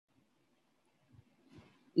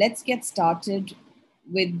Let's get started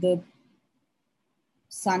with the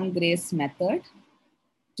Sun Grace method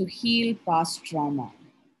to heal past trauma.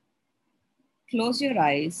 Close your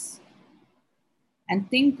eyes and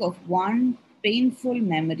think of one painful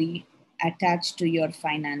memory attached to your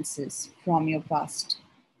finances from your past.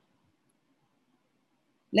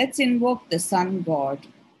 Let's invoke the sun god.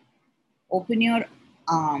 Open your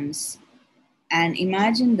arms and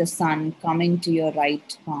imagine the sun coming to your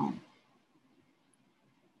right palm.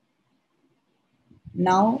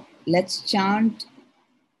 Now let's chant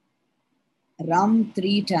Ram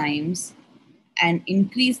 3 times and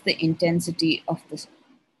increase the intensity of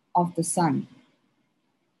the sun.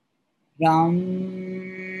 Ram,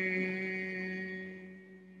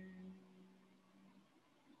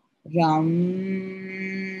 Ram,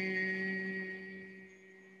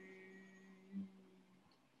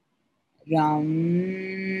 Ram.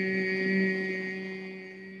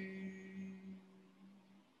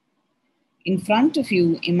 In front of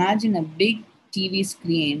you, imagine a big TV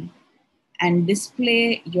screen and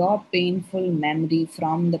display your painful memory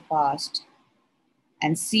from the past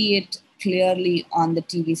and see it clearly on the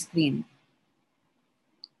TV screen.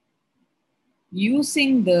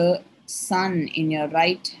 Using the sun in your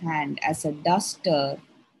right hand as a duster,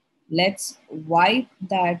 let's wipe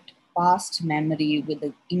that past memory with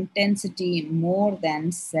an intensity more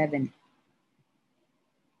than 7.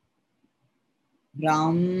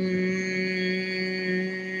 Ram.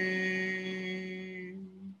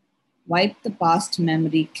 Wipe the past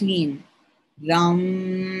memory clean. Ram.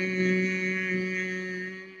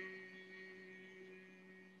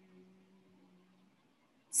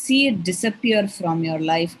 See it disappear from your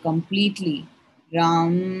life completely.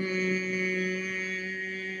 Ram.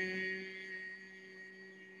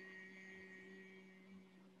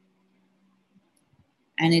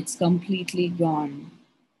 And it's completely gone.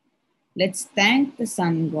 Let's thank the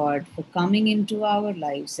sun god for coming into our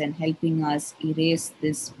lives and helping us erase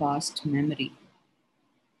this past memory.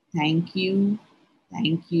 Thank you,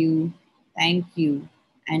 thank you, thank you,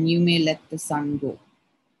 and you may let the sun go.